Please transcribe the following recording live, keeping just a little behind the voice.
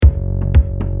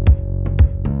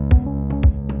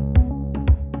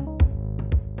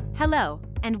Hello,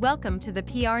 and welcome to the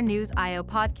PR News IO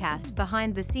podcast,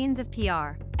 Behind the Scenes of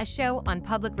PR, a show on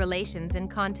public relations and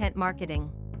content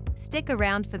marketing. Stick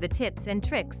around for the tips and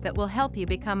tricks that will help you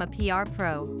become a PR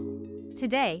pro.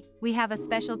 Today, we have a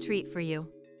special treat for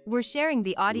you. We're sharing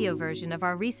the audio version of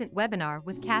our recent webinar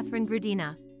with Catherine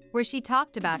Grudina, where she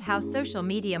talked about how social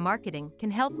media marketing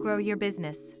can help grow your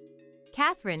business.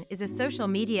 Catherine is a social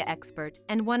media expert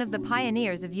and one of the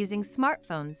pioneers of using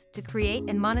smartphones to create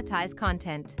and monetize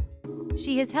content.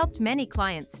 She has helped many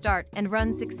clients start and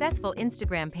run successful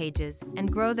Instagram pages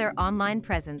and grow their online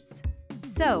presence.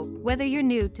 So, whether you're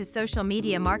new to social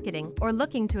media marketing or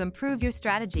looking to improve your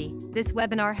strategy, this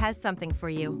webinar has something for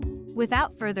you.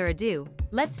 Without further ado,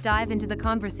 let's dive into the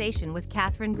conversation with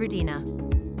Catherine Grudina.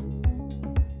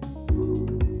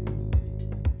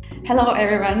 Hello,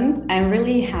 everyone. I'm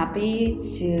really happy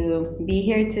to be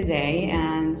here today,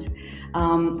 and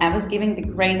I was given the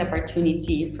great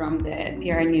opportunity from the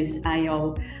PR News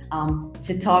IO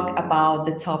to talk about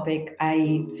the topic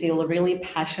I feel really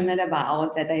passionate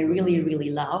about, that I really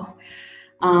love.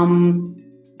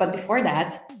 But before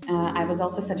that, I was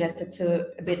also suggested to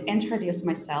a bit introduce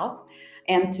myself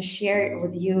and to share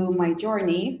with you my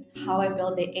journey, how I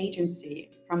built the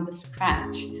agency from the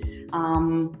scratch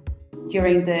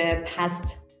during the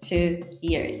past 2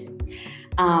 years.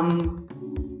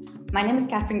 My name is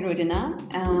Catherine Grudina.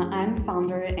 I'm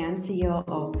founder and CEO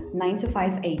of 9 to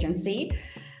 5 Agency.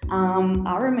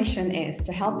 Our mission is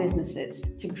to help businesses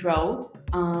to grow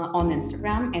on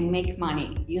Instagram and make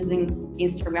money using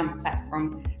Instagram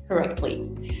platform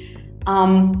correctly.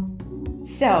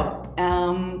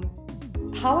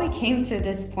 How I came to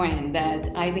this point that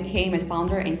I became a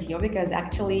founder and CEO, because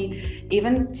actually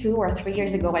even 2 or 3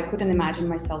 years ago, I couldn't imagine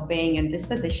myself being in this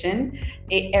position.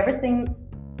 Everything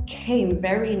came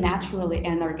very naturally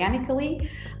and organically.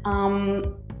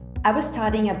 I was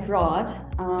studying abroad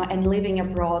and living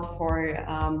abroad for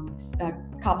a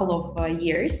couple of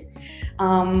years.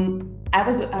 I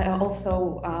was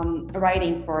also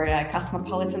writing for a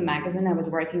Cosmopolitan magazine. I was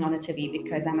working on the TV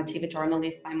because I'm a TV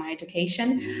journalist by my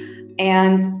education.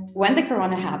 And when the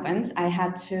corona happened, I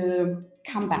had to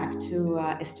come back to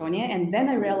Estonia. And then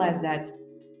I realized that,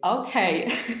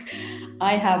 okay,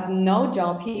 I have no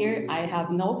job here. I have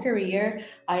no career.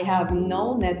 I have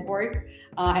no network.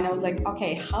 And I was like,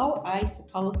 okay, how I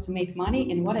supposed to make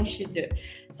money and what I should do?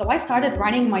 So I started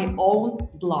running my own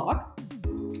blog.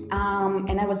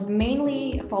 And I was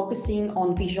mainly focusing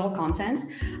on visual content.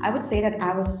 I would say that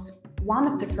I was one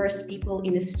of the first people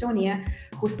in Estonia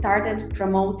who started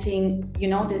promoting,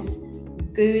 this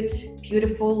good,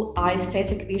 beautiful,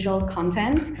 aesthetic visual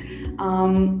content.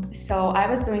 So I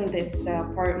was doing this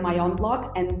for my own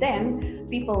blog, and then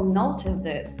people noticed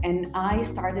this, and I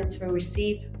started to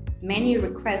receive many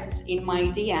requests in my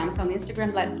DMs on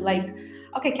Instagram, like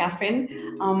okay, Catherine,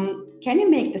 can you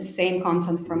make the same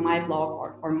content for my blog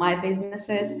or for my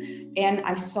businesses? And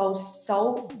I saw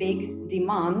so big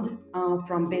demand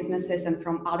from businesses and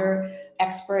from other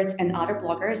experts and other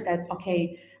bloggers that,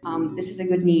 okay, this is a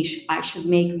good niche. I should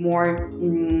make more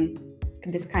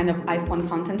this kind of iPhone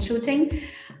content shooting.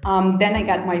 Then I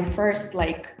got my first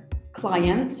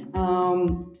client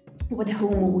with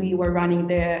whom we were running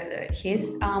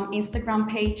his Instagram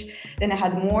page. Then I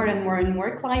had more and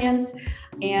more clients,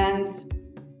 and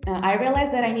I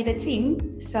realized that I need a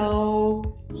team.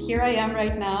 So here I am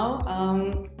right now.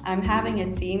 I'm having a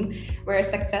team. We're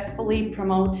successfully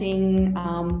promoting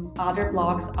other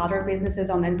blogs, other businesses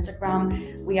on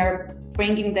Instagram. We are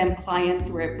bringing them clients,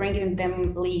 we're bringing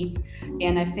them leads,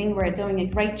 and I think we're doing a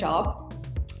great job.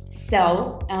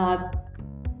 So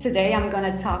today I'm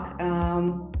going to talk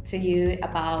to you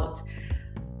about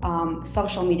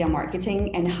social media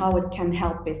marketing and how it can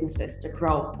help businesses to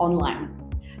grow online.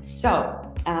 So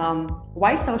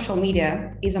why social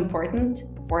media is important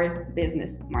for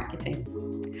business marketing?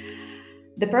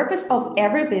 The purpose of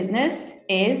every business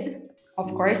is,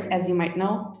 of course, as you might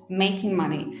know, making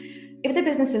money. If the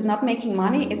business is not making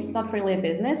money, it's not really a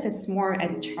business, it's more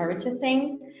a charity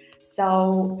thing.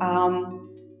 So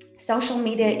social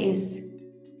media is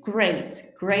great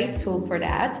tool for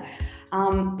that.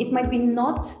 It might be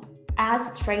not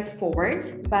as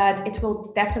straightforward, but it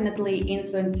will definitely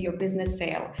influence your business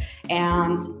sale.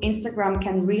 And Instagram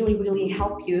can really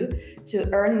help you to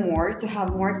earn more, to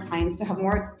have more clients, to have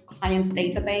more clients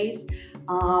database,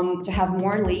 to have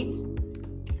more leads,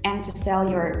 and to sell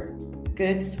your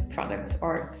goods, products,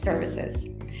 or services.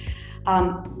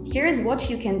 Here is what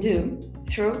you can do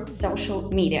through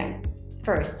social media.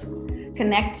 First,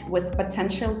 connect with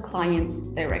potential clients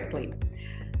directly.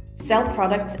 Sell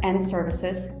products and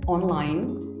services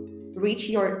online. Reach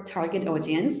your target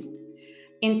audience.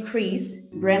 increase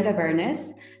brand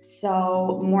awareness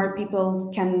so more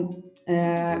people can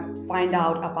find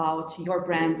out about your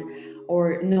brand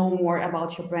or know more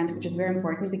about your brand, which is very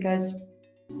important because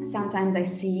sometimes I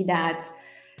see that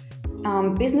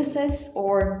businesses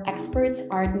or experts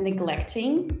are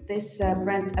neglecting this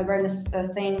brand awareness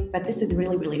thing, but this is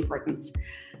really, really important.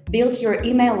 Build your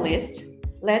email list.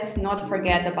 Let's not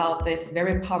forget about this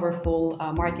very powerful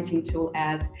marketing tool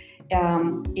as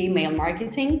email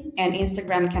marketing, and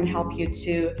Instagram can help you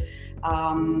to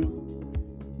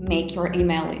make your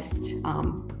email list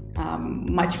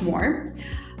much more.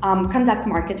 Conduct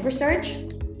market research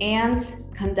and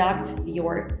conduct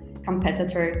your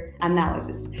competitor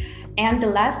analysis. And the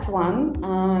last one,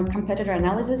 competitor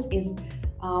analysis, is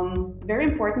very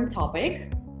important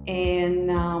topic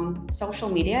in social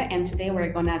media, and today we're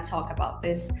gonna talk about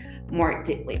this more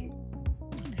deeply.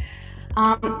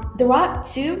 There are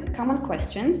two common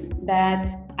questions that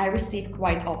I receive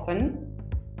quite often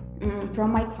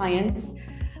from my clients,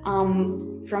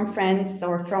 from friends,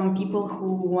 or from people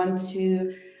who want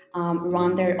to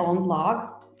run their own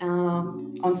blog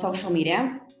on social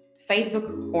media,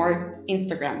 Facebook or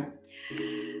Instagram.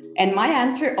 And my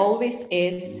answer always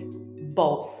is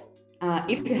both,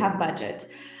 if you have budget.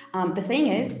 The thing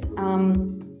is,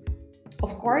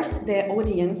 of course, the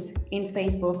audience in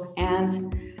Facebook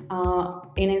and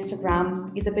in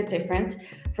Instagram is a bit different.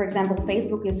 For example,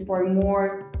 Facebook is for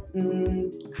more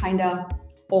kind of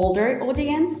older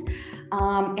audience,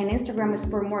 and Instagram is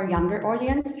for more younger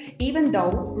audience, even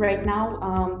though right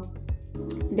now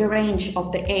the range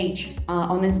of the age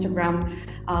on Instagram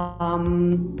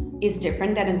is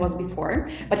different than it was before.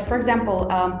 But for example,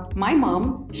 my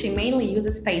mom, she mainly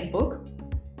uses Facebook,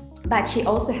 but she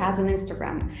also has an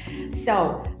Instagram.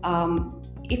 So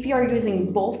if you're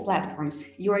using both platforms,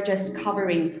 you are just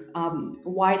covering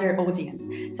wider audience.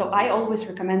 So I always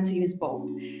recommend to use both.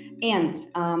 And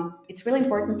it's really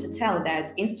important to tell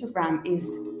that Instagram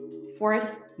is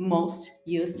fourth most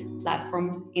used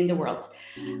platform in the world.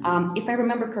 If I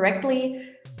remember correctly,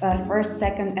 first,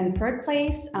 second, and third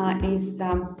place is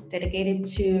dedicated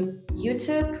to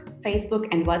YouTube, Facebook,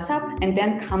 and WhatsApp, and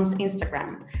then comes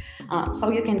Instagram.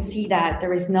 So you can see that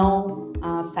there is no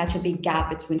such a big gap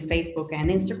between Facebook and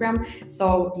Instagram.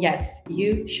 So yes,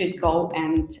 you should go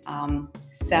and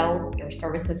sell your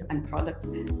services and products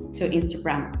to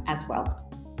Instagram as well.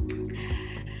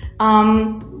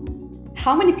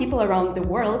 How many people around the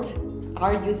world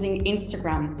are using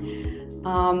Instagram?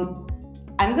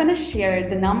 I'm gonna share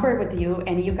the number with you,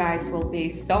 and you guys will be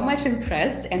so much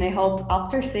impressed. And I hope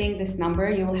after seeing this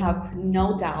number, you will have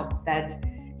no doubt that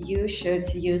you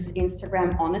should use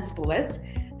Instagram on its fullest,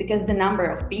 because the number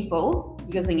of people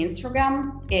using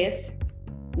Instagram is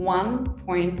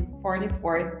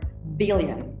 1.44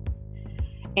 billion.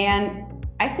 And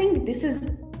I think this is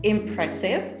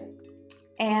impressive.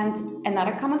 And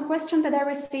another common question that I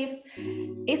receive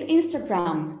is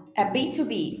Instagram a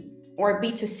B2B or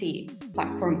B2C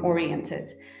platform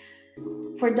oriented?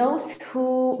 For those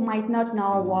who might not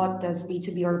know what does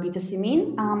B2B or B2C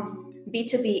mean,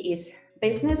 B2B is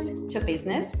business to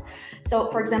business. So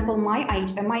for example,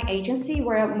 my agency,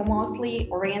 we're mostly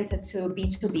oriented to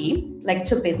B2B, like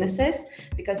to businesses,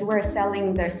 because we're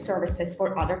selling their services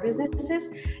for other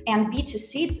businesses. And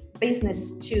B2C, it's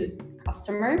business to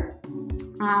customer.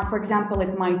 For example,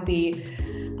 it might be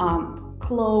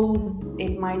clothes,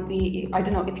 it might be, I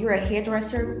don't know, if you're a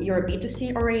hairdresser, you're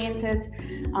B2C oriented.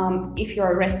 If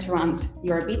you're a restaurant,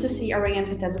 you're B2C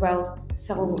oriented as well.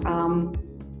 So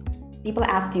people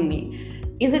asking me,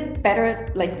 is it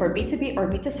better like for B2B or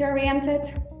B2C oriented?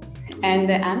 And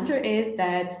the answer is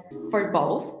that for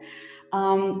both.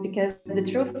 Because the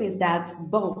truth is that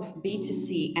both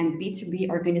B2C and B2B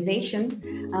organizations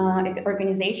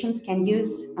can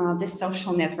use this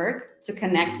social network to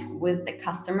connect with the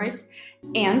customers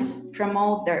and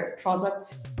promote their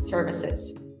product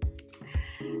services.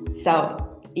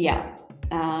 So yeah,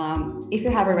 if you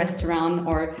have a restaurant,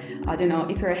 or I don't know,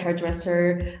 if you're a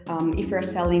hairdresser, if you're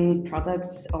selling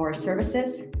products or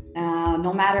services,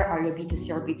 no matter are you B2C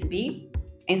or B2B,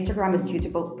 Instagram is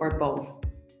suitable for both.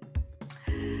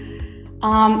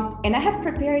 And I have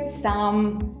prepared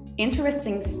some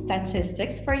interesting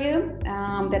statistics for you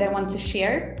that I want to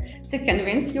share to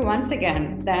convince you once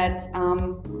again that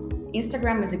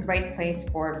Instagram is a great place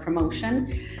for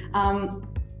promotion.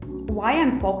 Why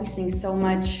I'm focusing so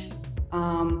much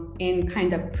in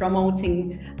kind of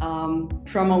promoting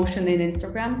promotion in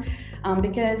Instagram,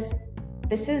 because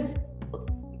this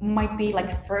might be like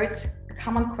third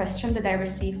common question that I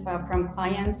receive from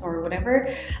clients or whatever.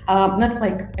 Not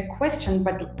like a question,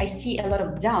 but I see a lot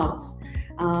of doubts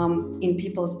in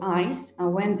people's eyes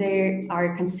when they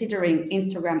are considering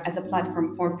Instagram as a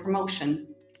platform for promotion.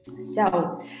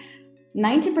 So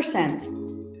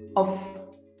 90% of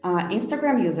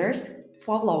Instagram users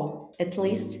follow at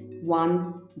least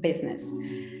one business.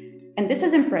 And this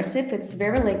is impressive. It's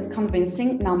very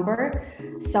convincing number.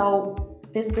 So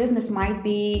this business might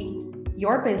be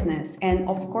your business. And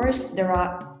of course, there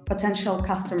are potential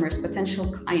customers,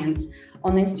 potential clients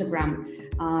on Instagram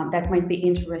that might be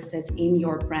interested in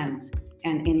your brand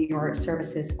and in your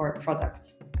services or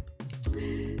products.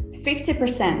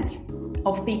 50%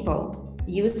 of people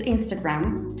use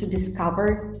Instagram to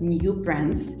discover new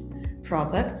brands,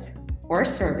 products, or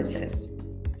services.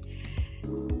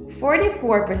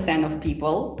 44% of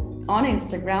people on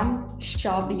Instagram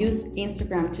use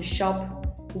Instagram to shop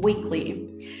weekly.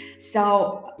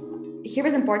 So here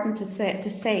is important to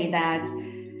say that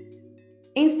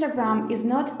Instagram is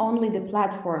not only the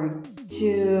platform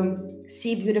to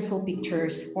see beautiful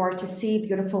pictures or to see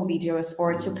beautiful videos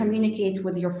or to communicate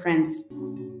with your friends.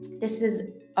 This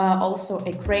is also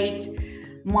a great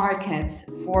market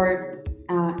for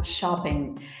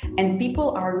shopping, and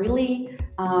people are really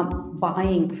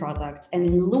buying products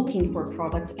and looking for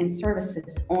products and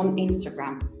services on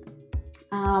Instagram.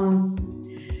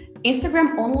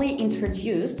 Instagram only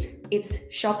introduced its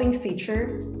shopping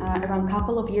feature around a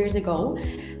couple of years ago,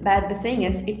 but the thing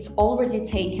is, it's already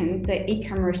taken the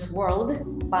e-commerce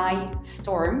world by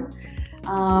storm.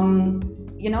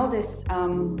 You know this, how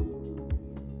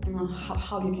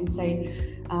you can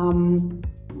say,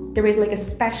 there is like a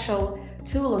special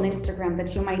tool on Instagram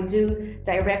that you might do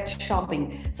direct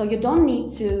shopping. So you don't need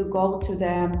to go to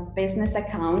the business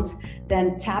account,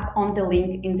 then tap on the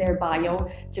link in their bio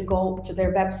to go to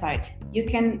their website. You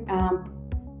can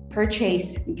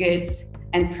purchase goods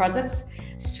and products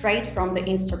straight from the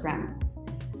Instagram.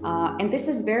 And this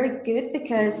is very good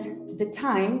because the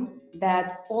time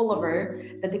that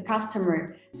the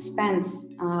customer spends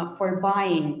for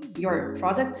buying your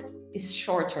product is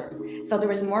shorter. So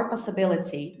there is more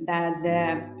possibility that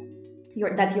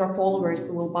your followers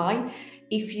will buy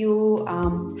if you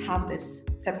have this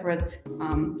separate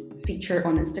feature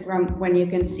on Instagram when you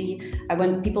can see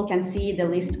when people can see the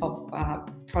list of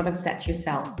products that you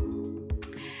sell.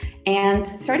 And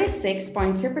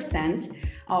 36.2%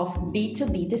 of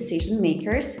B2B decision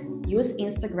makers use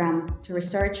Instagram to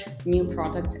research new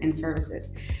products and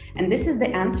services. And this is the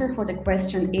answer for the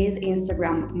question, is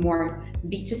Instagram more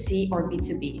B2C or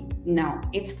B2B? No,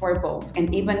 it's for both.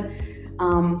 And even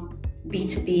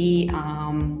B2B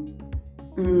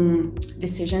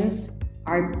decisions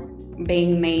are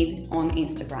being made on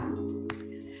Instagram.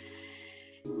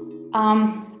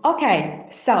 Okay,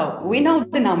 so we know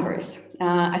the numbers.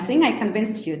 I think I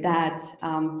convinced you that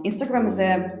Instagram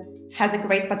has a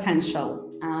great potential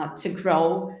to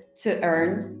grow, to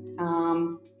earn,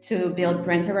 to build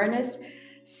brand awareness.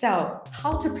 So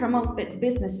how to promote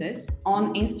businesses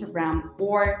on Instagram,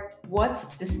 or what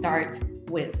to start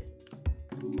with?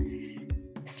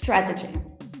 Strategy.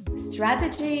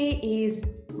 Strategy is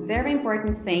very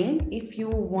important thing if you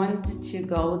want to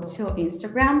go to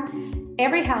Instagram.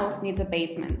 Every house needs a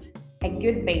basement, a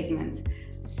good basement.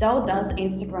 So does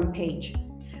Instagram page.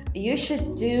 You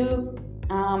should do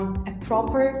a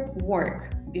proper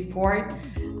work before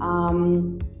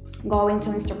going to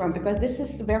Instagram, because this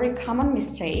is a very common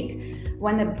mistake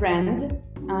when a brand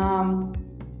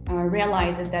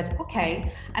realizes that,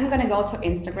 okay, I'm going to go to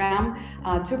Instagram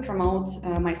to promote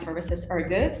my services or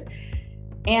goods,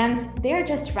 and they're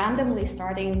just randomly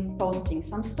starting posting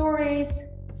some stories,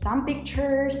 some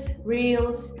pictures,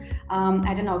 reels,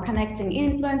 connecting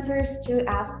influencers to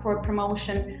ask for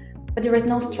promotion, but there is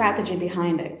no strategy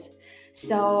behind it.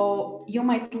 So you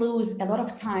might lose a lot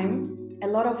of time, a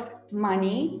lot of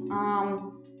money,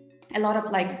 a lot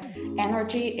of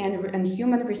energy and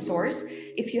human resource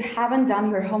if you haven't done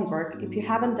your homework, if you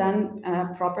haven't done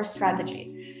a proper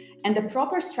strategy. And the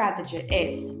proper strategy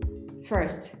is,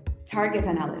 first, target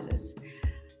analysis.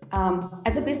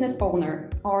 As a business owner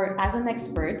or as an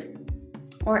expert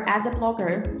or as a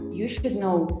blogger, you should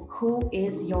know who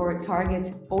is your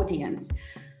target audience.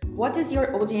 What is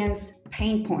your audience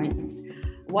pain points?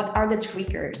 What are the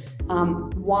triggers?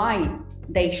 Why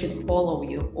they should follow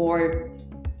you, or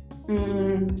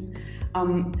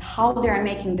how they are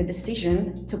making the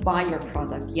decision to buy your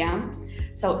product. Yeah,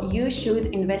 so you should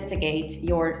investigate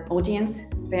your audience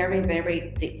very,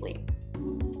 very deeply.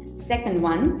 Second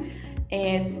one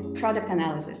is product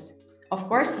analysis. Of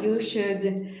course, you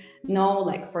should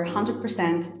know for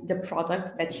 100% the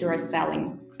product that you are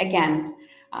selling. Again,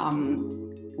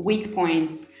 weak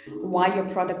points, why your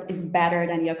product is better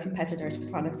than your competitors'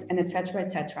 products, and etc.,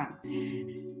 etc.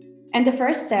 And the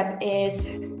first step is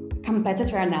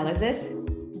competitor analysis.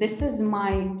 This is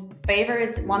my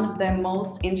favorite, one of the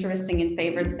most interesting and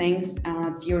favorite things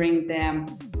during the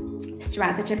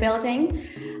strategy building.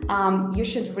 You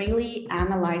should really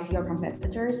analyze your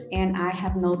competitors, and I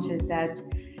have noticed that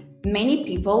many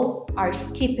people are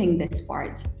skipping this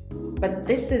part. But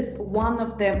this is one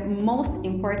of the most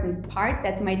important part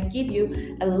that might give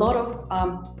you a lot of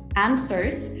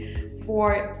answers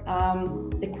for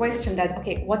the question that,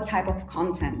 okay, what type of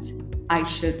content I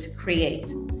should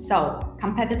create. So,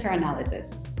 competitor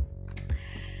analysis.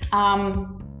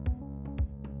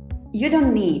 You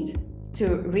don't need to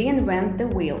reinvent the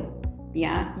wheel.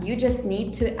 Yeah, you just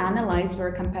need to analyze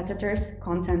your competitors'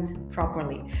 content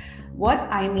properly. What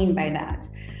I mean by that,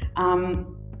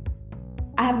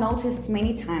 I have noticed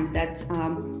many times that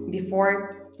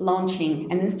before launching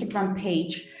an Instagram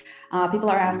page, people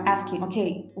are asking,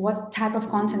 okay, what type of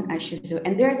content I should do?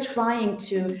 And they're trying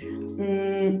to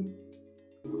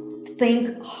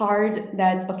think hard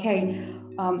that, okay,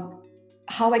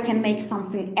 how I can make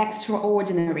something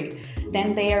extraordinary.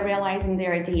 Then they are realizing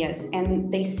their ideas and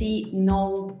they see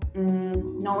no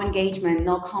engagement,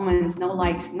 no comments, no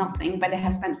likes, nothing, but they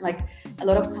have spent like a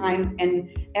lot of time and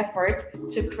effort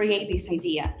to create this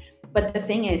idea. But the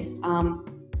thing is,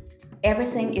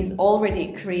 everything is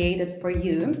already created for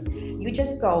you. You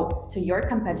just go to your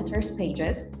competitors'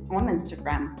 pages on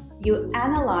Instagram. You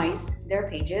analyze their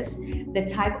pages, the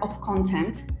type of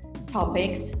content,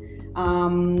 topics,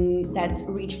 that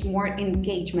reached more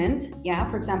engagement. Yeah,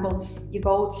 for example, you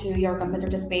go to your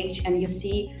competitor's page and you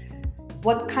see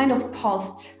what kind of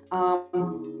posts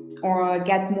or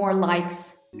get more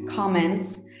likes,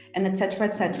 comments, and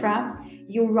etc.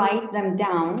 You write them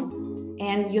down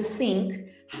and you think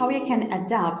how you can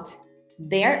adapt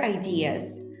their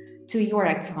ideas to your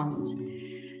account.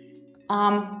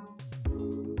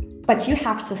 But you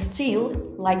have to steal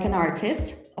like an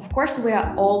artist. Of course, we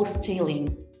are all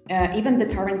stealing. Even the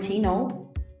Tarantino,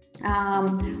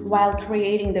 while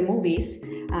creating the movies,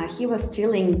 he was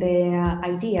stealing the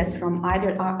ideas from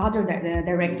other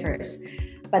directors.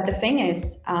 But the thing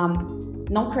is,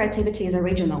 no creativity is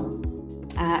original,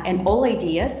 and all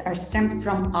ideas are stemmed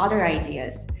from other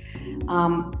ideas.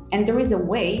 And there is a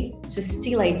way to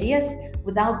steal ideas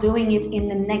without doing it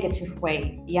in a negative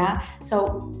way. Yeah.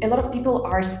 So a lot of people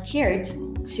are scared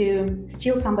to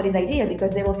steal somebody's idea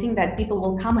because they will think that people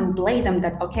will come and blame them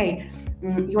that, okay,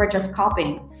 you are just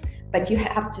copying, but you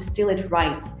have to steal it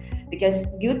right. Because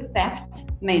good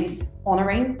theft means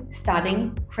honoring,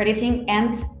 studying, crediting,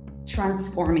 and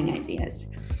transforming ideas.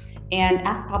 And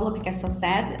as Pablo Picasso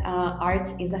said,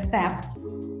 art is a theft.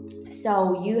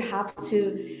 So you have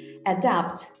to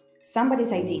adapt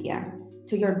somebody's idea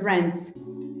to your brand's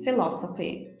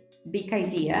philosophy, big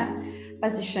idea,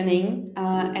 positioning,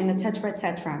 and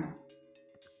etc.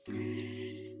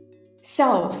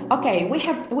 So, okay, we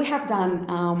have done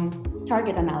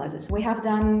target analysis, we have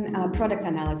done product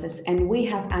analysis, and we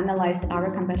have analyzed our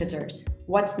competitors.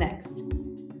 What's next?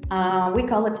 We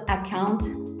call it account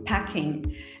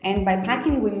packing, and by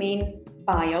packing we mean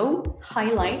bio,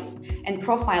 highlights, and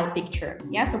profile picture.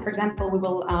 Yeah. So, for example, we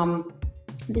will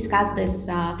discuss this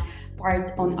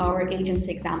part on our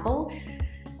agency example.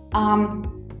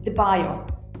 The bio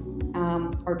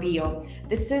or bio.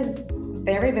 This is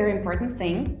very, very important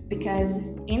thing because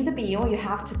in the bio you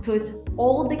have to put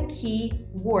all the key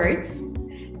words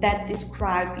that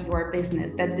describe your business,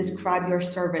 that describe your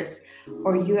service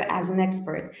or you as an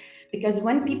expert. Because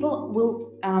when people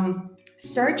will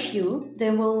search you,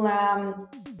 they will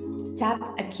tap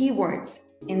a keywords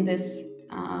in this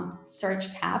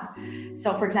search tab.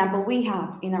 So for example, we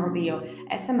have in our bio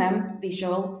SMM,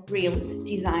 visual, reels,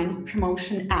 design,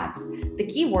 promotion, ads, the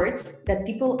keywords that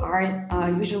people are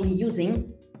usually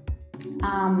using.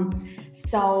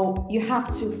 So you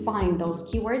have to find those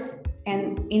keywords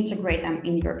and integrate them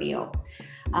in your bio.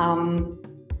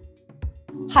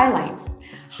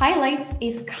 Highlights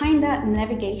is kind of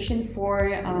navigation for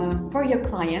your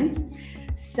clients.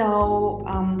 So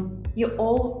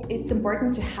it's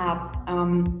important to have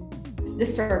the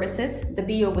services, the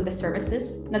bio with the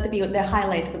services, not the bio, the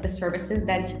highlight with the services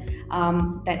that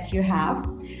you have,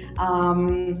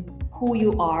 who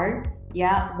you are,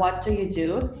 yeah, what do you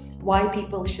do, why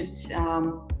people should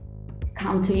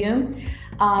come to you.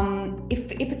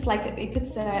 If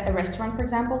it's a restaurant, for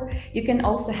example, you can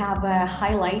also have a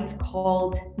highlight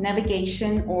called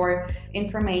navigation or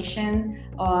information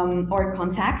or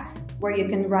contact, where you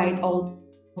can write all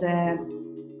the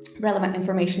relevant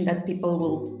information that people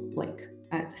will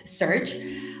search.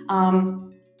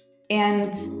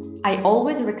 And I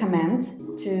always recommend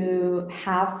to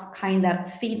have kind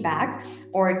of feedback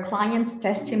or clients'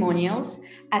 testimonials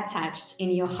attached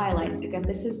in your highlights, because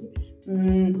this is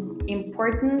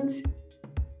important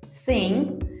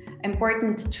thing,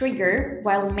 important trigger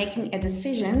while making a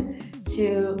decision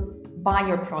to buy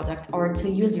your product or to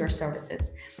use your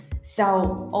services.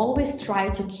 So always try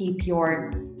to keep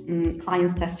your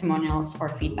clients' testimonials or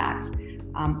feedbacks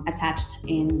attached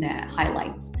in the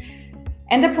highlights.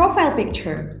 And the profile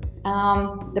picture.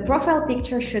 The profile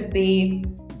picture should be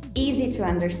easy to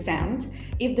understand.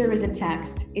 If there is a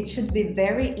text, it should be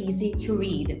very easy to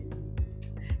read.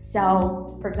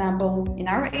 So, for example, in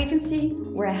our agency,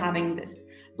 we're having this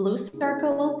blue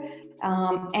circle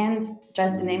and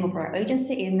just the name of our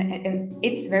agency, and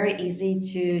it's very easy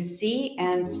to see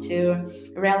and to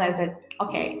realize that,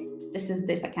 okay, this is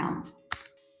this account.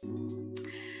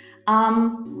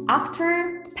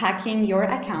 After packing your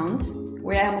account,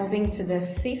 we are moving to the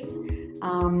fifth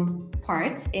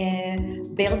part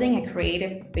in building a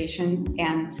creative vision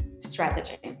and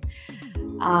strategy.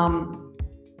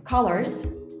 Colors,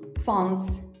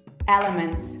 fonts,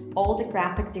 elements, all the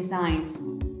graphic designs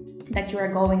that you are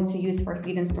going to use for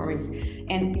feed and stories.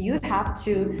 And you have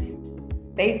to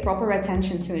pay proper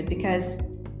attention to it, because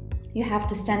you have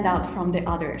to stand out from the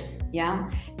others. Yeah,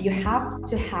 you have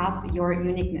to have your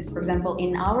uniqueness. For example,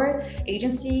 in our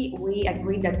agency, we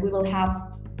agreed that we will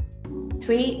have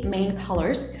 3 main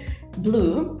colors: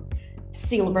 blue,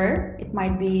 silver, it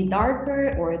might be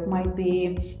darker or it might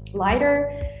be lighter,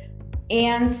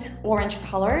 and orange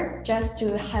color, just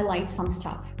to highlight some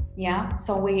stuff. Yeah,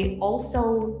 so we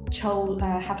also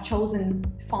have chosen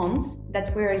fonts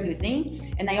that we're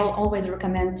using, and I always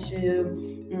recommend to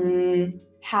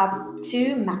have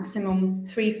 2, maximum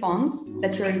 3 fonts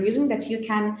that you're using, that you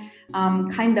can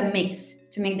kind of mix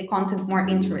to make the content more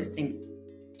interesting.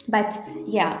 But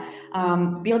yeah,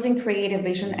 building creative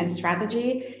vision and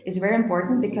strategy is very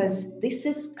important, because this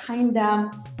is kind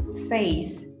of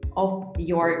face of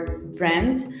your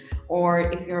brand,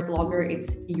 or if you're a blogger,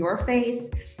 it's your face.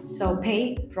 So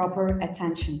pay proper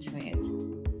attention to it.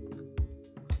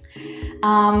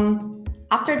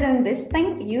 After doing this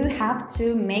thing, you have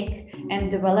to make and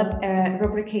develop a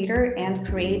rubricator and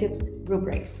creatives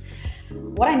rubrics.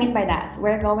 What I mean by that,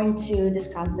 we're going to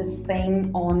discuss this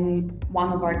thing on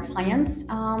one of our clients'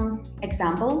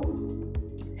 example.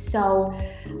 So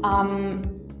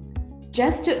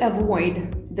just to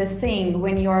avoid the thing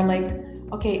when you're like,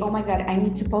 okay, oh my God, I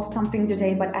need to post something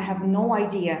today, but I have no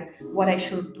idea what I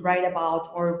should write about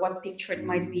or what picture it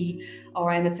might be,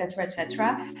 or and etc.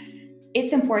 etc.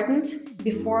 It's important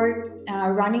before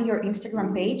running your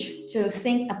Instagram page to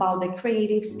think about the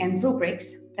creatives and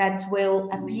rubrics that will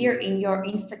appear in your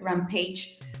Instagram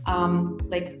page,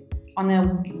 like on a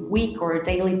week or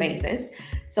daily basis.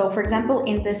 So, for example,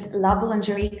 in this La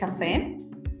Boulangerie Cafe,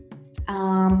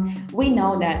 we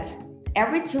know that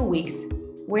every 2 weeks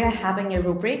we are having a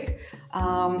rubric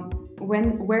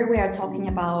where we are talking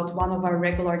about one of our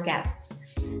regular guests.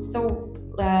 So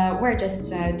we're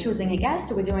just choosing a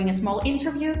guest, we're doing a small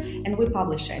interview, and we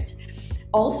publish it.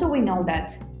 Also, we know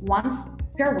that once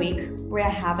per week we are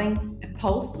having a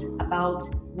post about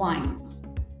wines,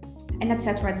 and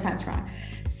etc. etc.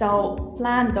 So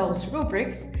plan those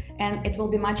rubrics, and it will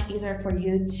be much easier for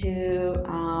you to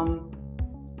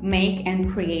make and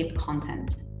create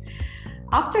content.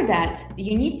 After that,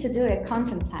 you need to do a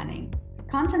content planning.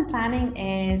 Content planning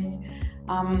is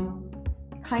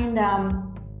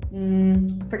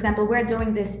for example, we're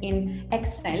doing this in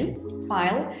Excel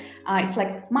file. It's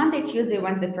like Monday, Tuesday,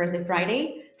 Wednesday, Thursday,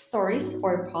 Friday, stories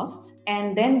or posts,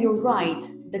 and then you write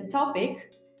the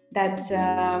topic that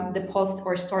the post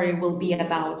or story will be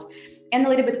about, and a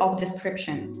little bit of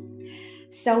description.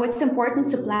 So it's important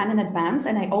to plan in advance,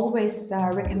 and I always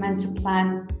recommend to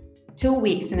plan 2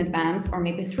 weeks in advance or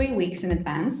maybe 3 weeks in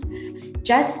advance,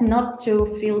 just not to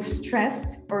feel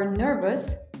stressed or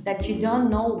nervous that you don't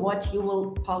know what you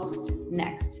will post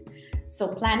next. So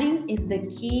planning is the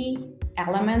key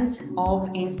element of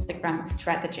Instagram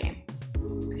strategy.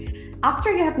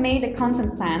 After you have made a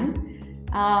content plan,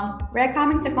 we're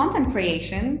coming to content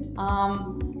creation.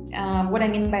 What I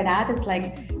mean by that is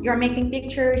like you're making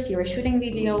pictures, you're shooting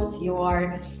videos, you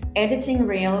are editing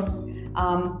reels,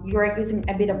 you are using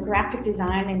a bit of graphic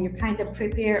design, and you kind of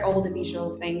prepare all the visual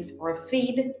things for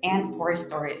feed and for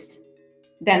stories.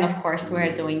 Then, of course,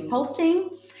 we're doing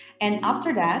posting. And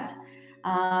after that,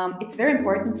 it's very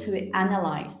important to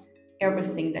analyze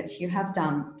everything that you have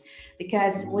done,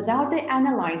 because without the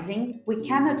analyzing, we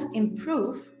cannot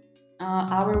improve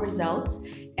our results,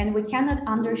 and we cannot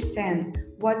understand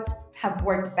what have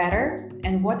worked better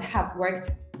and what have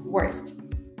worked worst.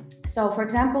 So, for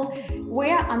example, we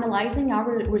are analyzing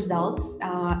our results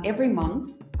every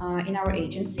month in our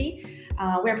agency.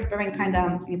 We're preparing kind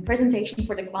of a presentation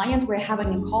for the client. We're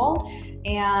having a call,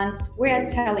 and we're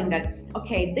telling that,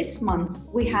 okay, this month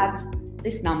we had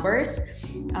these numbers,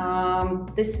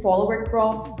 this follower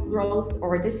growth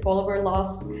or this follower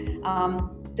loss.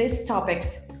 These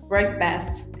topics work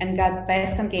best and got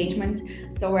best engagement,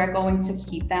 so we're going to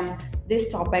keep them. These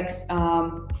topics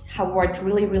have worked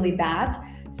really, really bad,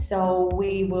 so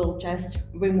we will just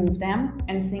remove them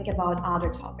and think about other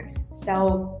topics.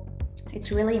 So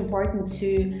it's really important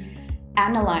to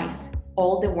analyze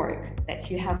all the work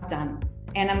that you have done.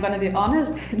 And I'm going to be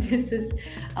honest, this is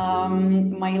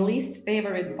my least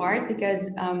favorite part,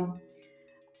 because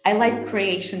I like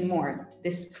creation more,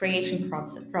 this creation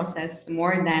process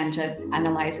more than just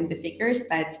analyzing the figures.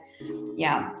 But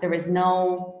yeah, there is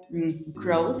no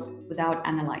growth without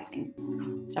analyzing.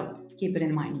 So keep it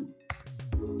in mind.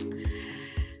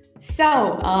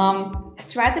 So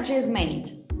strategy is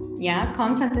made. Yeah,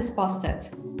 content is posted.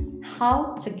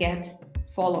 How to get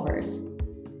followers?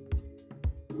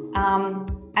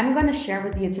 I'm going to share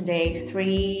with you today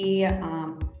three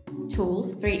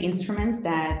tools, three instruments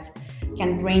that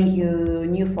can bring you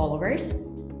new followers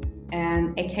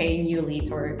and aka new leads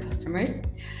or customers.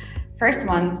 First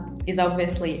one is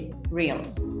obviously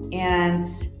Reels. And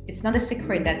it's not a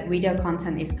secret that video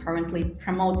content is currently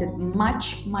promoted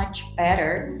much, much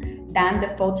better than the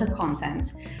photo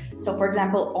content. So, for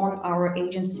example, on our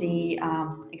agency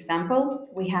example,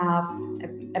 we have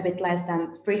a bit less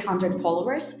than 300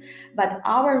 followers, but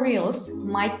our Reels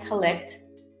might collect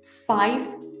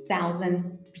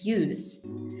 5,000 views.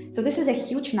 So this is a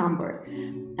huge number.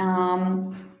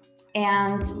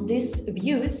 And these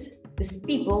views, these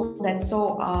people that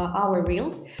saw our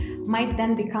Reels, might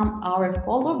then become our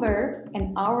follower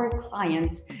and our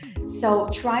clients. So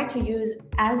try to use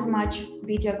as much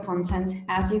video content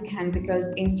as you can,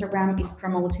 because Instagram is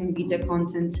promoting video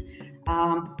content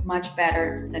much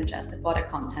better than just the photo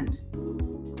content.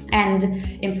 And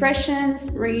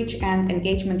impressions, reach, and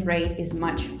engagement rate is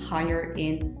much higher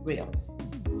in Reels.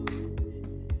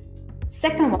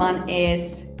 Second one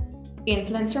is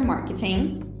influencer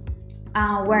marketing.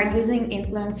 We're using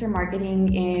influencer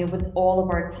marketing with all of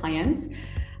our clients.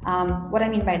 What I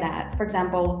mean by that, for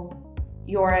example,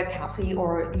 you're a cafe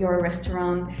or you're a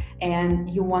restaurant and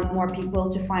you want more people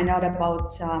to find out about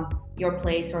your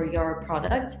place or your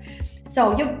product.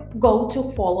 So you go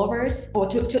to followers or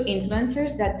to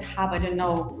influencers that have, I don't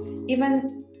know,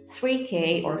 even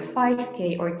 3K or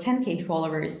 5K or 10K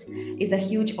followers is a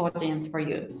huge audience for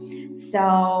you.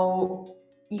 So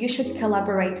you should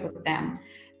collaborate with them,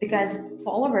 because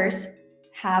followers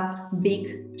have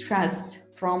big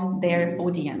trust from their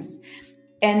audience.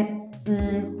 And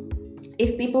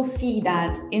if people see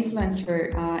that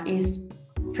influencer is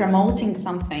promoting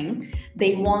something,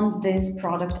 they want this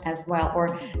product as well,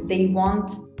 or they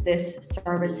want this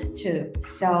service too.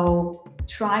 So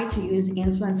try to use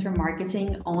influencer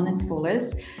marketing on its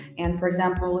fullest. And for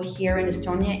example, here in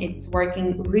Estonia, it's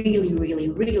working really, really,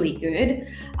 really good.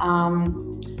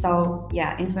 So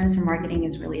yeah, influencer marketing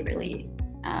is really, really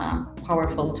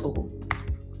powerful tool.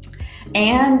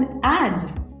 And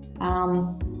ads.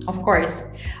 Of course,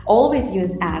 always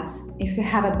use ads if you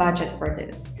have a budget for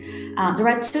this. There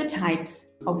are two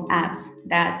types of ads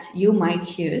that you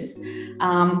might use.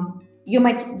 You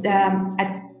might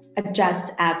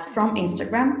adjust ads from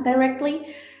Instagram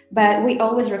directly, but we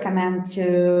always recommend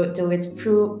to do it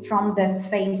from the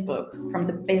Facebook, from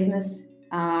the business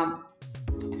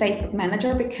Facebook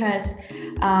manager, because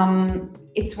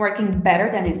it's working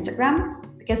better than Instagram,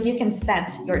 because you can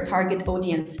set your target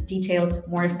audience details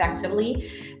more effectively,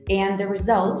 and the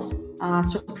results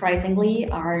surprisingly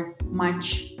are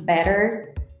much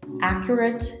better,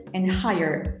 accurate, and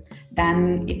higher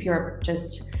than if you're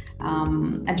just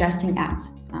adjusting ads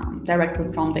directly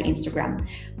from the Instagram.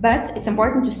 But it's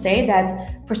important to say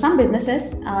that for some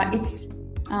businesses, it's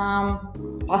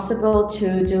possible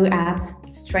to do ads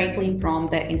straightly from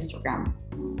the Instagram.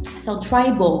 So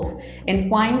try both and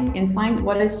find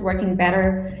what is working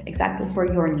better exactly for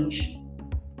your niche.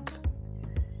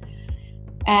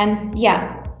 And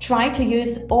yeah, try to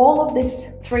use all of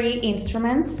these three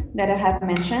instruments that I have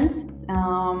mentioned.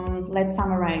 Let's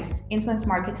summarize: influence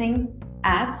marketing,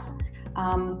 ads,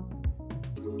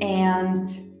 and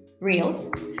Reels,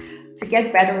 to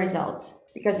get better results.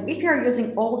 Because if you're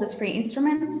using all the three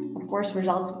instruments, of course,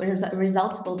 results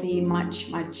will be much,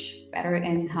 much better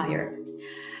and higher.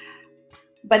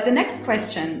 But the next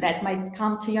question that might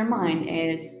come to your mind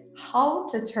is how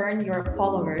to turn your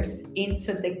followers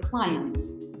into the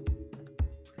clients.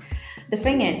 The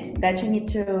thing is that you need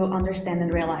to understand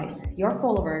and realize your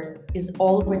follower is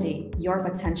already your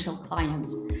potential client.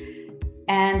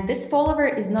 And this follower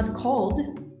is not cold,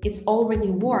 it's already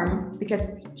warm because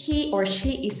he or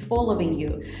she is following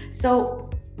you. So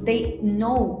they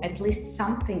know at least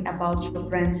something about your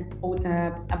brand, or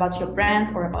about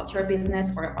your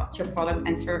business or about your product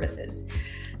and services.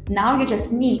 Now you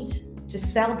just need to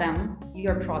sell them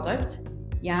your product,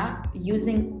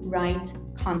 using right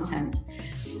content.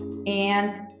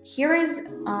 And here is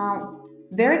a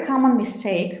very common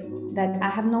mistake that I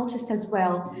have noticed as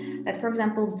well, that for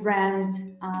example,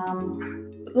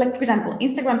 like for example,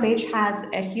 Instagram page has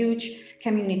a huge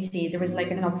community. There is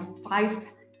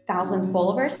 5,000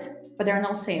 followers, but there are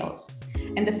no sales.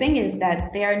 And the thing is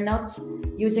that they are not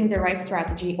using the right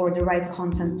strategy or the right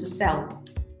content to sell.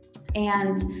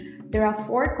 And there are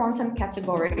 4 content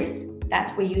categories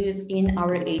that we use in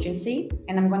our agency,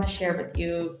 and I'm going to share with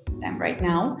you them right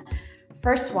now.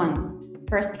 First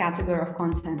category of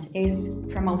content is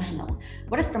promotional.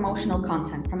 What is promotional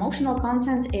content? Promotional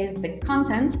content is the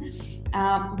content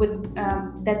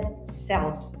that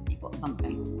sells people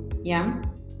something. Yeah.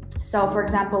 So, for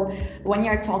example, when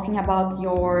you're talking about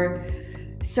your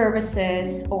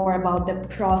services or about the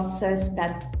process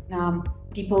that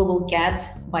people will get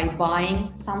by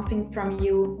buying something from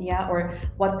you, or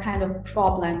what kind of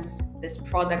problems this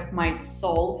product might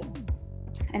solve,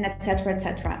 and etc.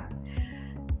 etc.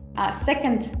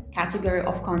 Second category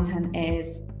of content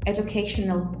is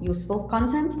educational, useful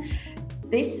content.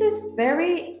 This is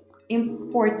very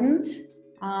important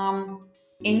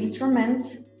instrument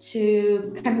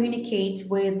to communicate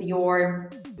with your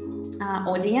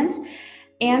audience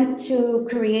and to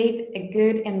create a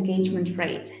good engagement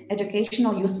rate.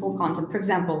 Educational, useful content. For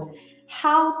example,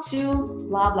 how to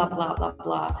blah, blah, blah, blah,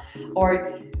 blah, or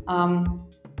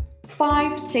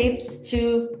 5 tips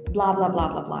to blah, blah, blah,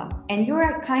 blah, blah. And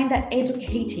you're kind of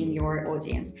educating your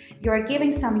audience. You're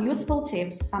giving some useful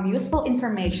tips, some useful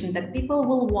information that people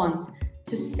will want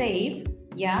to save,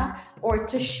 or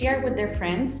to share with their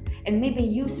friends and maybe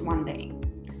use one day.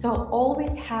 So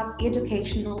always have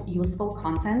educational, useful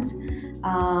content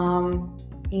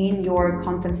in your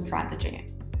content strategy.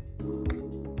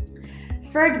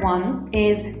 Third one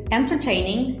is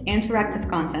entertaining, interactive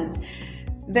content.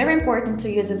 Very important to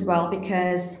use as well,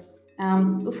 because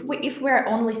if we're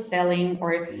only selling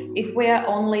or if we're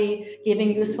only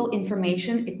giving useful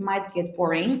information, it might get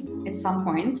boring at some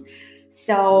point.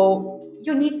 So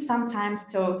you need sometimes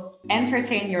to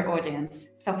entertain your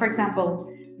audience. So for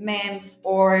example, memes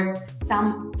or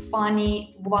some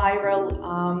funny viral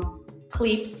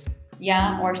clips,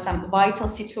 or some vital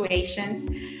situations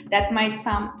that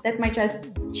might just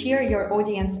cheer your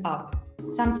audience up.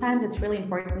 Sometimes it's really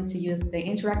important to use the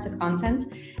interactive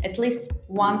content at least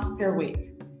once per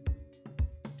week,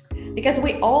 because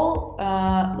we all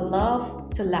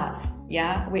love to laugh.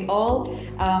 We all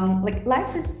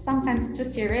life is sometimes too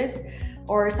serious,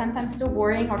 or sometimes too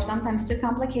boring, or sometimes too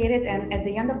complicated, and at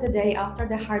the end of the day, after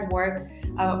the hard work,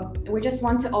 we just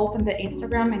want to open the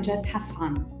Instagram and just have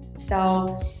fun.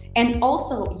 So, and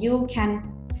also you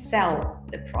can sell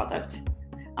the product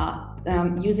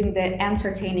using the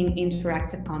entertaining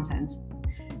interactive content.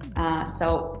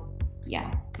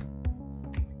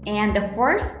 And the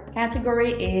fourth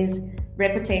category is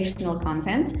reputational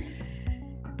content.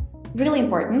 Really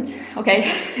important. Okay.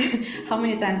 How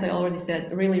many times I already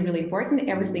said really, really important.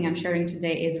 Everything I'm sharing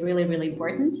today is really, really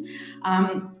important.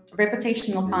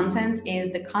 Reputational content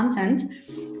is the content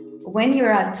when you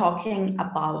are talking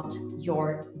about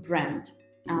your brand.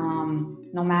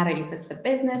 No matter if it's a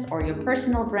business or your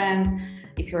personal brand,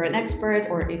 if you're an expert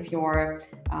or if you're,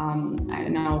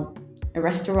 a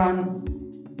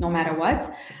restaurant, no matter what.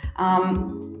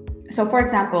 So for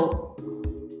example,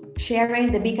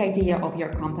 sharing the big idea of your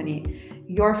company,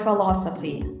 your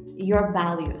philosophy, your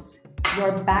values,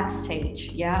 your backstage,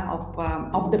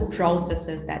 of the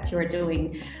processes that you're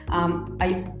doing.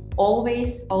 I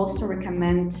always also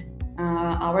recommend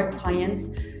our clients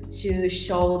to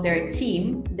show their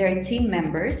team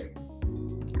members,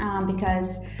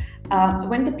 because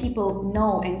when the people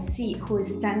know and see who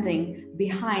is standing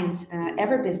behind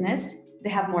every business, they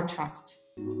have more trust.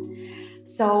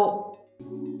 So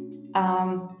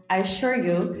I assure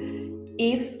you,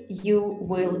 if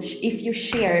you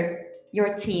share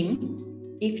your team,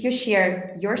 if you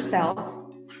share yourself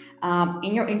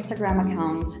in your Instagram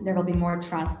account, there will be more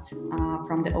trust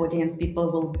from the audience.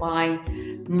 People will buy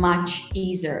much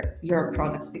easier your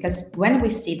products, because when we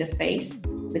see the face,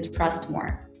 we trust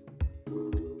more.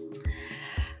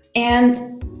 And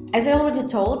as I already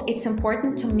told, it's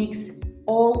important to mix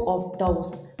all of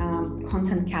those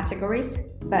content categories,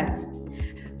 but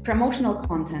promotional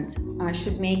content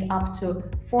should make up to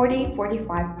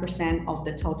 40-45% of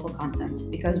the total content.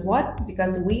 Because what?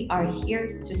 Because we are here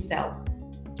to sell.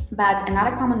 But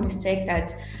another common mistake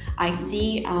that I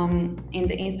see in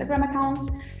the Instagram accounts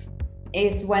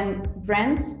is when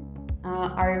brands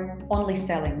are only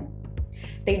selling.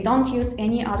 They don't use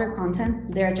any other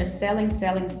content. They're just selling,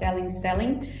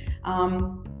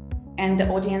 and the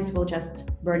audience will just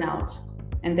burn out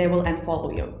and they will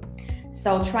unfollow you.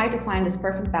 So try to find this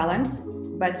perfect balance,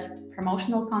 but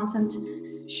promotional content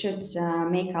should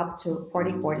make up to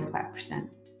 40-45%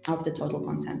 of the total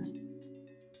content.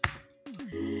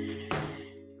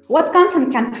 What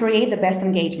content can create the best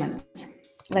engagement?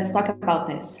 Let's talk about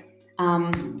this.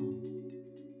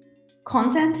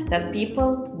 Content that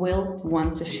people will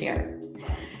want to share.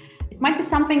 It might be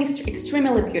something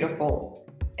extremely beautiful.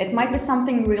 It might be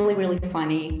something really, really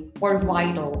funny or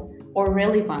vital or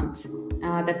relevant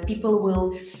that people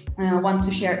will want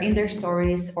to share in their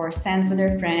stories or send to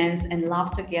their friends and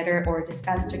laugh together or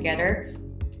discuss together.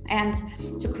 And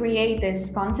to create this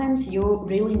content, you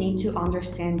really need to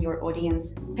understand your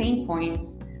audience pain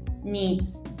points,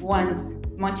 needs, wants,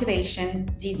 motivation,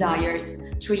 desires,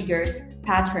 triggers,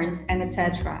 patterns, and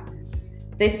etc.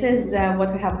 This is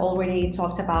what we have already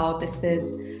talked about. This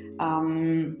is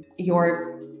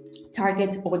your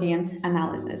target audience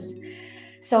analysis.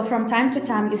 So from time to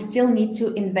time, you still need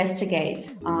to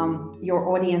investigate your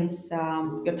audience,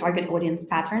 your target audience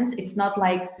patterns. It's not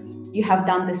like you have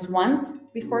done this once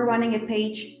before running a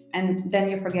page and then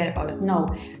you forget about it. No,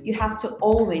 you have to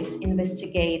always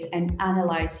investigate and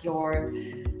analyze your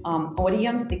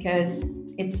audience because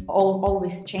it's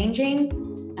always changing.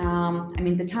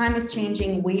 The time is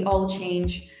changing, we all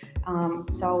change.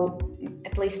 So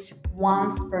at least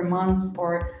once per month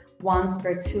or once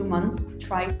per 2 months,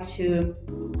 try to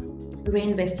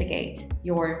reinvestigate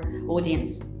your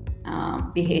audience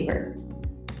behavior.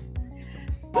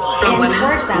 And women,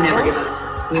 for example, never give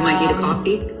up. We might need a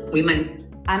coffee.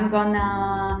 I'm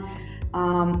gonna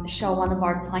show one of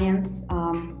our clients'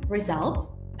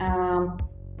 results.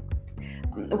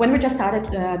 When we just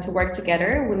started to work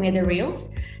together, we made a reels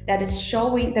that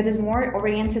is more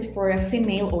oriented for a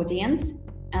female audience.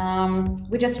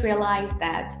 We just realized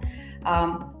that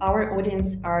our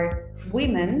audience are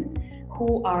women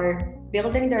who are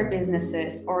building their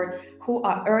businesses or who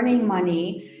are earning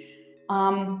money.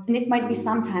 And it might be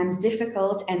sometimes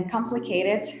difficult and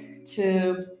complicated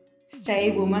to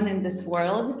stay woman in this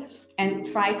world and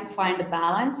try to find a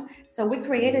balance. So we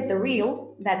created the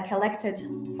reel that collected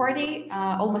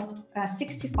almost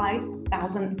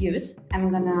 65,000 views. I'm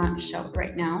gonna show it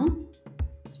right now.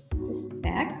 Just a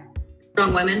sec.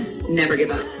 Strong women never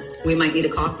give up. We might need a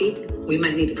coffee. We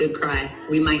might need a good cry.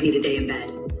 We might need a day in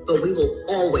bed, but we will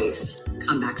always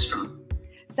come back strong.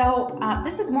 So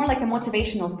this is more like a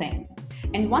motivational thing.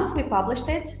 And once we published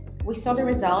it, we saw the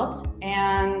results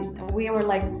and we were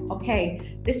like,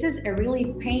 okay, this is a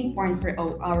really pain point for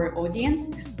our audience.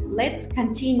 Let's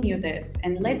continue this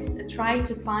and let's try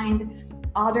to find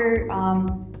other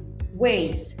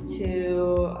ways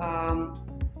to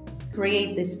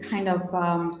create this kind of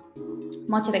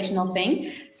motivational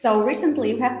thing. So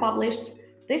recently we have published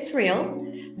this reel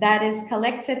that is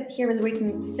collected, here is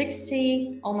written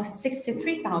almost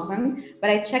 63,000, but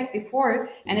I checked before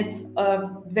and it's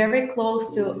very close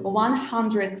to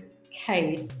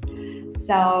 100K.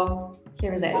 So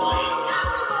here is it.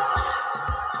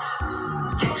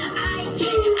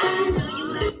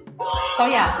 So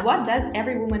yeah, what does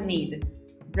every woman need?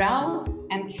 Brows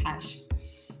and cash.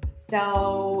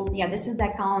 So yeah, this is the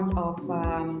account of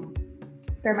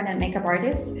permanent makeup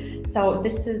artist. So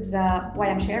this is why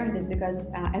I'm sharing this, because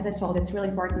as I told, it's really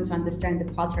important to understand the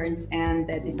patterns and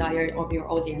the desire of your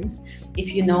audience.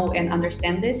 If you know and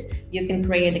understand this, you can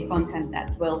create a content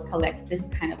that will collect this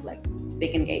kind of like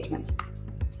big engagement.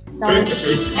 So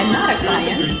another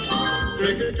client,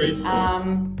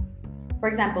 for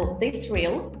example, this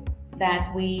reel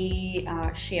that we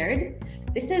shared,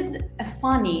 this is a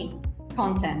funny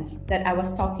content that I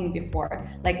was talking before,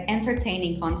 like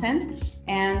entertaining content,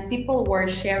 and people were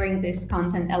sharing this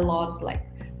content a lot, like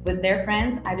with their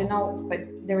friends. I don't know, but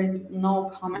there is no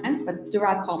comments, but there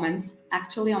are comments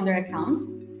actually on their account.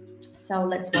 So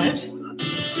let's watch.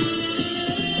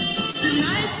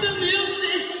 Tonight the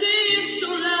music seems so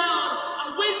loud.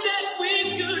 I wish that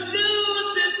we could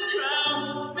lose this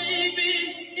crowd. Maybe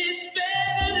it's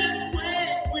better this way.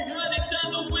 We hurt each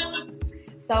other with the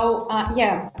So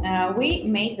we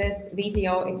made this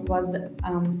video. It was,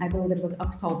 I believe it was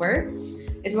October.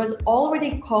 It was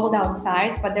already cold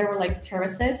outside, but there were like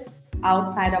terraces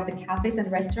outside of the cafes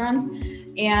and restaurants.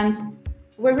 And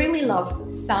we really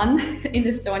love sun in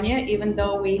Estonia, even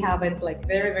though we have it like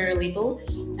very, very little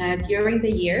during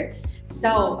the year.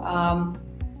 So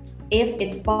if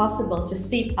it's possible to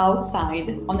sit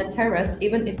outside on the terrace,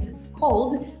 even if it's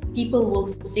cold, people will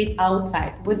sit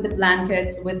outside with the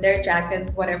blankets, with their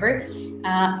jackets, whatever.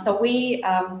 So we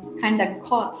kind of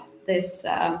caught this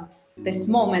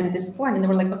moment, this point, and they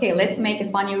were like, okay, let's make a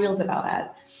funny reels about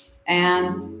that.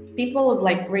 And people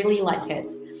like really like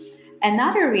it.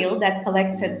 Another reel that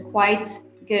collected quite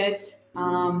good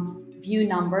view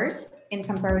numbers in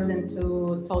comparison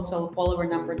to total follower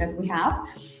number that we have,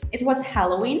 it was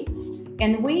Halloween,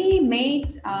 and we made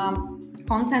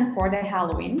content for the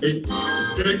Halloween. Trick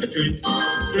or treat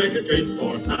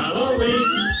for Halloween.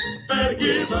 Better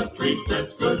give a treat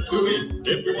that's good to eat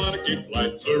if you want to keep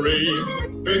life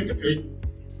serene. Trick or treat.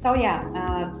 So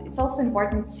yeah, it's also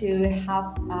important to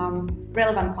have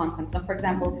relevant content. So for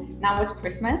example, now it's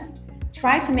Christmas.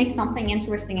 Try to make something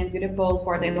interesting and beautiful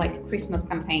for the like Christmas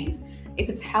campaigns. If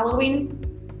it's Halloween,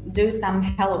 do some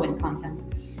Halloween content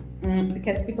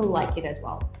because people like it as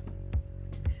well.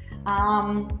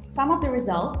 Some of the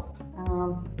results,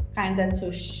 kind of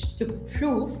to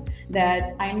prove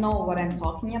that I know what I'm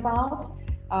talking about.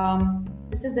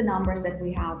 This is the numbers that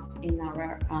we have in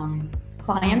our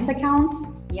clients' accounts.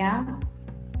 Yeah,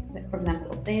 for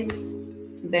example, this,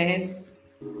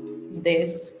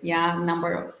 yeah,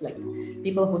 number of like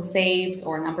people who saved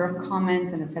or number of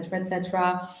comments and etc.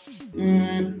 etc.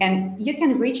 And you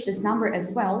can reach this number as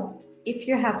well if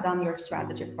you have done your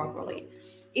strategy properly.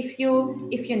 If you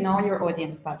know your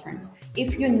audience patterns,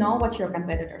 if you know what your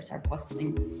competitors are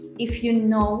posting, if you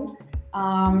know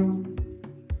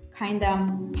kind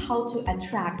of how to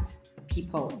attract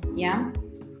people. Yeah.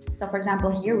 So for example,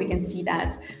 here we can see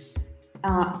that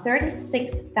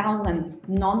 36,000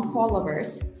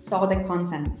 non-followers saw the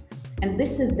content, and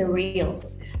this is the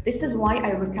reels. This is why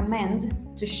I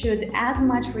recommend to shoot as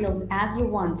much reels as you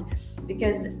want,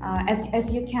 because as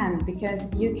you can,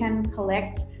 because you can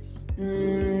collect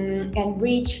and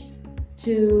reach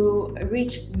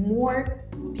more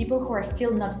people who are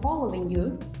still not following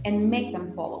you and make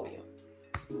them follow you.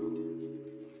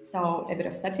 So a bit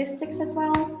of statistics as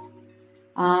well,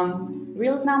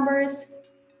 reels numbers.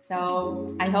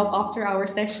 So I hope after our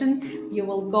session you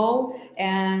will go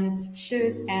and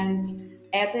shoot and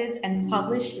edit and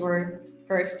publish your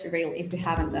first reel if you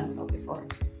haven't done so before.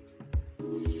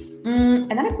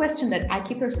 Another question that I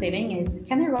keep receiving is,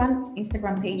 can I run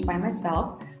Instagram page by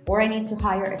myself or I need to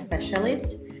hire a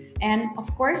specialist? And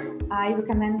of course, I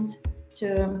recommend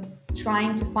to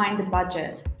trying to find the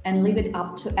budget and leave it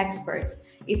up to experts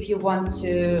if you want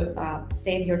to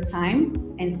save your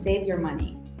time and save your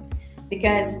money.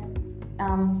 Because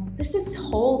this is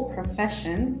whole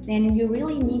profession and you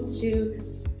really need to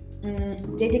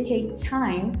dedicate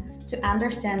time to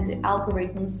understand the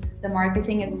algorithms, the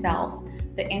marketing itself,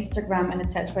 the Instagram, and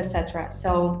etc. etc.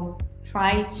 So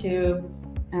try to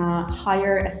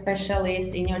hire a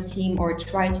specialist in your team or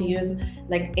try to use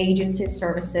like agency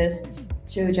services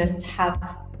to just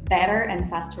have better and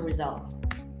faster results.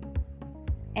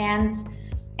 And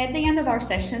at the end of our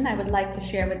session, I would like to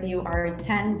share with you our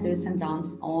 10 do's and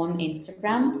don'ts on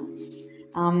Instagram.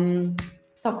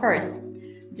 So first,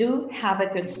 do have a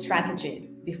good strategy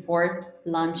before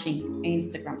launching an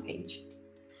Instagram page.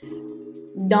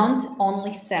 Don't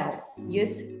only sell,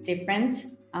 use different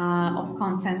of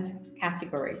content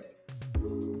categories.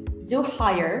 Do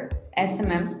hire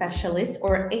SMM specialist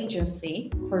or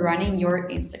agency for running your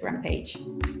Instagram page.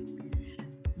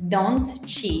 Don't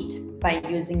cheat by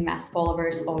using mass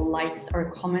followers or likes or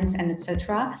comments and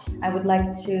etc. I would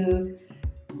like to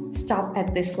stop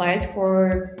at this slide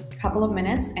for a couple of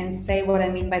minutes and say what I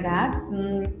mean by that.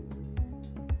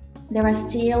 There are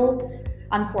still,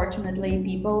 unfortunately,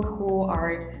 people who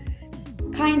are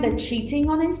kind of cheating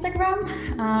on Instagram,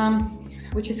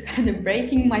 which is kind of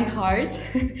breaking my heart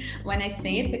when I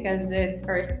say it, because it's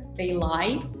first they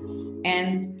lie,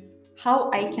 and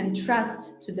how I can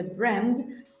trust to the brand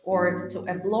or to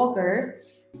a blogger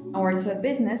or to a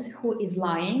business who is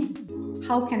lying.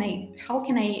 How can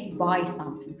I buy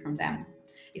something from them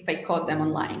if I caught them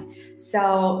online?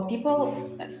 So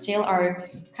people still are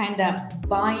kind of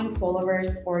buying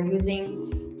followers or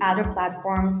using other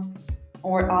platforms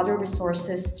or other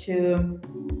resources to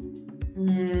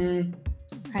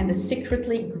kind of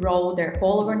secretly grow their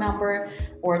follower number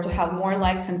or to have more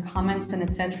likes and comments and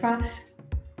etc.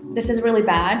 This is really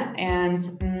bad, and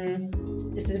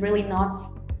this is really not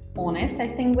honest, I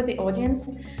think, with the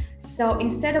audience. So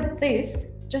instead of this,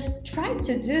 just try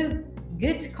to do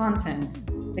good content,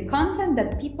 the content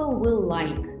that people will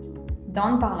like.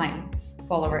 Don't buy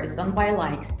followers, don't buy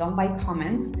likes, don't buy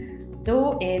comments.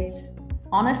 Do it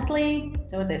honestly,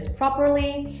 do this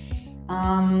properly,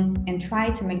 and try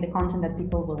to make the content that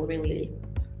people will really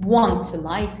want to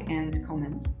like and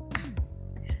comment.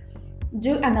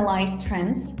 Do analyze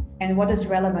trends and what is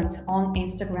relevant on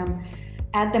Instagram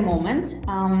at the moment.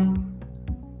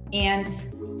 And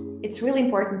it's really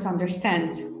important to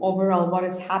understand overall what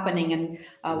is happening and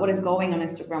what is going on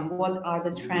Instagram. What are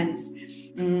the trends?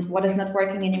 What is not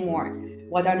working anymore?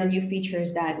 What are the new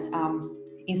features that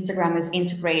Instagram is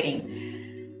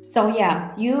integrating? So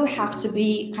yeah, you have to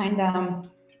be kind of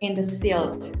in this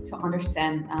field to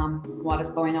understand what is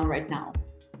going on right now.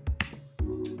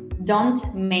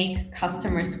 Don't make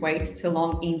customers wait too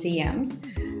long in DMs.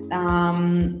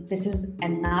 This is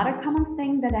another common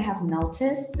thing that I have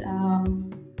noticed.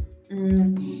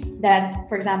 That,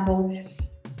 for example,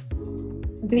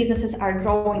 businesses are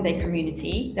growing their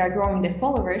community, they're growing their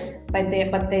followers, but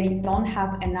they don't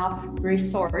have enough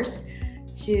resource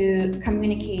to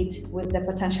communicate with the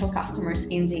potential customers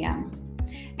in DMs.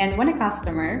 And when a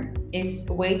customer is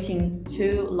waiting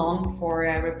too long for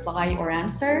a reply or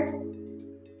answer,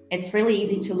 it's really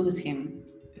easy to lose him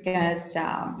because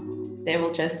they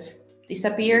will just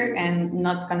disappear and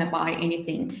not gonna buy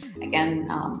anything again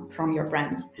from your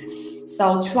brand.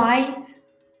 So try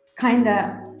kind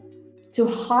of to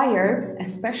hire a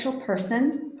special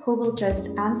person who will just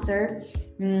answer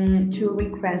to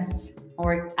requests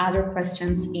or other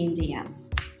questions in DMs.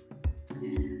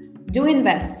 Do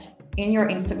invest in your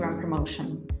Instagram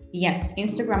promotion. Yes,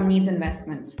 Instagram needs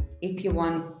investment if you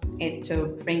want it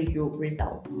to bring you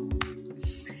results.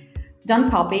 Don't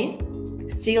copy,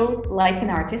 steal like an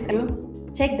artist.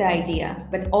 Take the idea,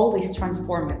 but always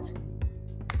transform it.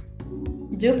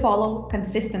 Do follow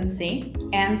consistency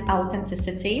and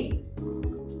authenticity.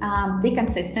 Be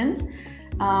consistent.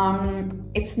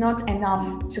 It's not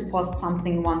enough to post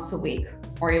something once a week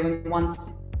or even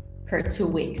once per 2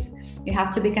 weeks. You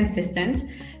have to be consistent.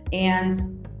 And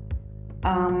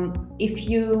if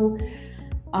you,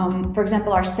 for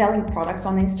example, are selling products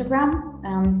on Instagram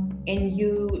and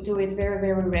you do it very,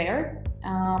 very rare,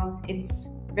 it's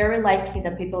very likely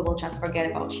that people will just forget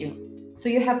about you. So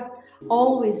you have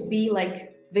always be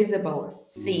like visible,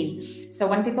 seen. So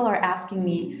when people are asking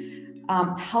me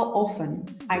how often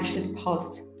I should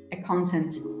post a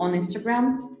content on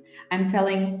Instagram, I'm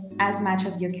telling as much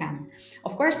as you can.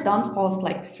 Of course, don't post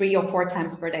like 3 or 4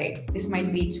 times per day. This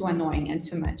might be too annoying and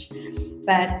too much.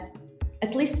 But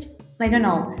at least, I don't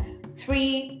know,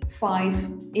 3,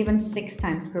 5, even 6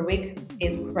 times per week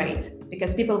is great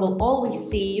because people will always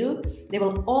see you. They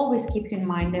will always keep you in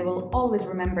mind. They will always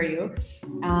remember you.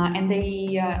 And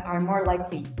they are more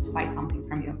likely to buy something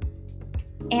from you.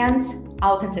 And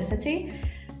authenticity,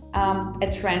 a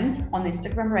trend on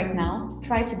Instagram right now,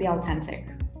 try to be authentic.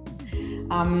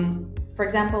 For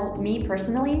example, me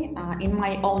personally, in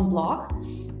my own blog,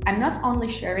 I'm not only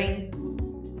sharing,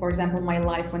 for example, my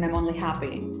life when I'm only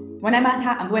happy. When I'm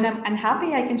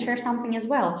unhappy, I can share something as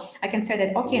well. I can say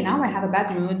that, okay, now I have a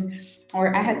bad mood,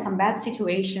 or I had some bad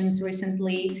situations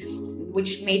recently,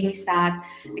 which made me sad,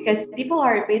 because people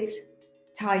are a bit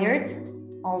tired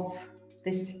of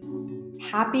this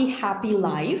happy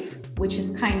life, which is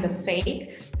kind of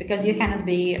fake, because you cannot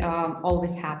be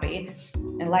always happy.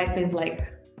 And life is like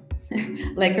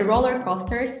like a roller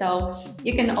coaster, so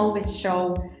you can always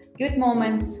show good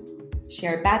moments,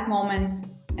 share bad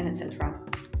moments, and etc.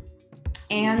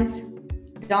 And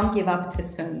don't give up too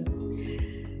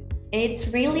soon. It's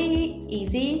really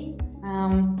easy.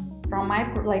 From my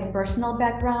personal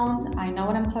background, I know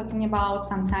what I'm talking about.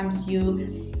 Sometimes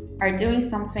you are doing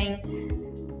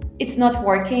something, it's not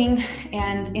working,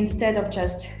 and instead of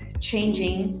just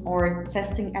changing or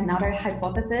testing another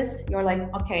hypothesis, you're like,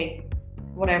 okay,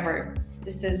 whatever,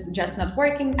 this is just not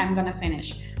working, I'm gonna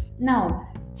finish. No,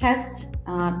 test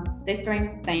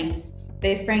different things,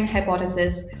 different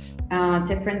hypotheses,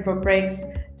 different rubrics,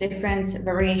 different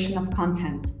variation of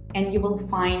content, and you will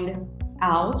find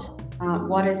out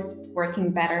what is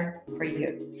working better for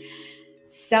you.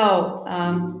 So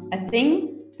I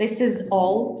think this is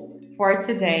all for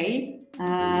today.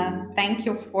 Thank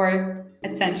you for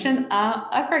attention.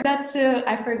 I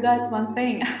forgot one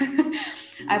thing.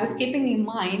 I was keeping in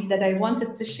mind that I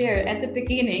wanted to share at the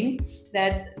beginning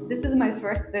that this is my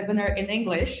first webinar in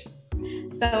English.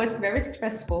 So it's very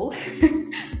stressful,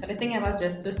 but I think I was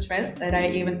just too stressed that I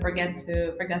even forgot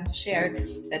to share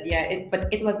that.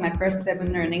 But it was my first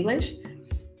webinar in English,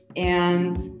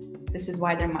 and this is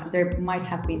why there might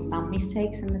have been some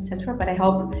mistakes and etc. But I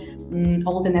hope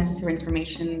all the necessary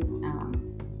information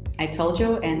I told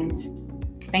you, and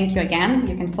Thank you again.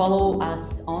 You can follow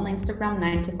us on Instagram,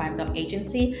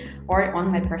 9to5.agency, or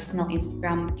on my personal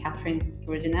Instagram, Catherine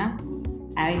Grudina.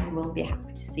 I will be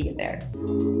happy to see you there.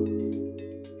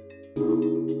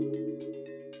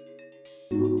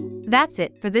 That's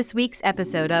it for this week's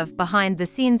episode of Behind the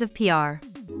Scenes of PR.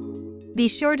 Be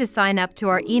sure to sign up to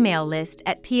our email list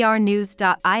at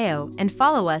prnews.io and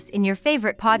follow us in your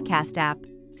favorite podcast app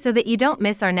so that you don't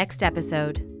miss our next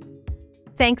episode.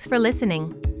 Thanks for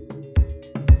listening.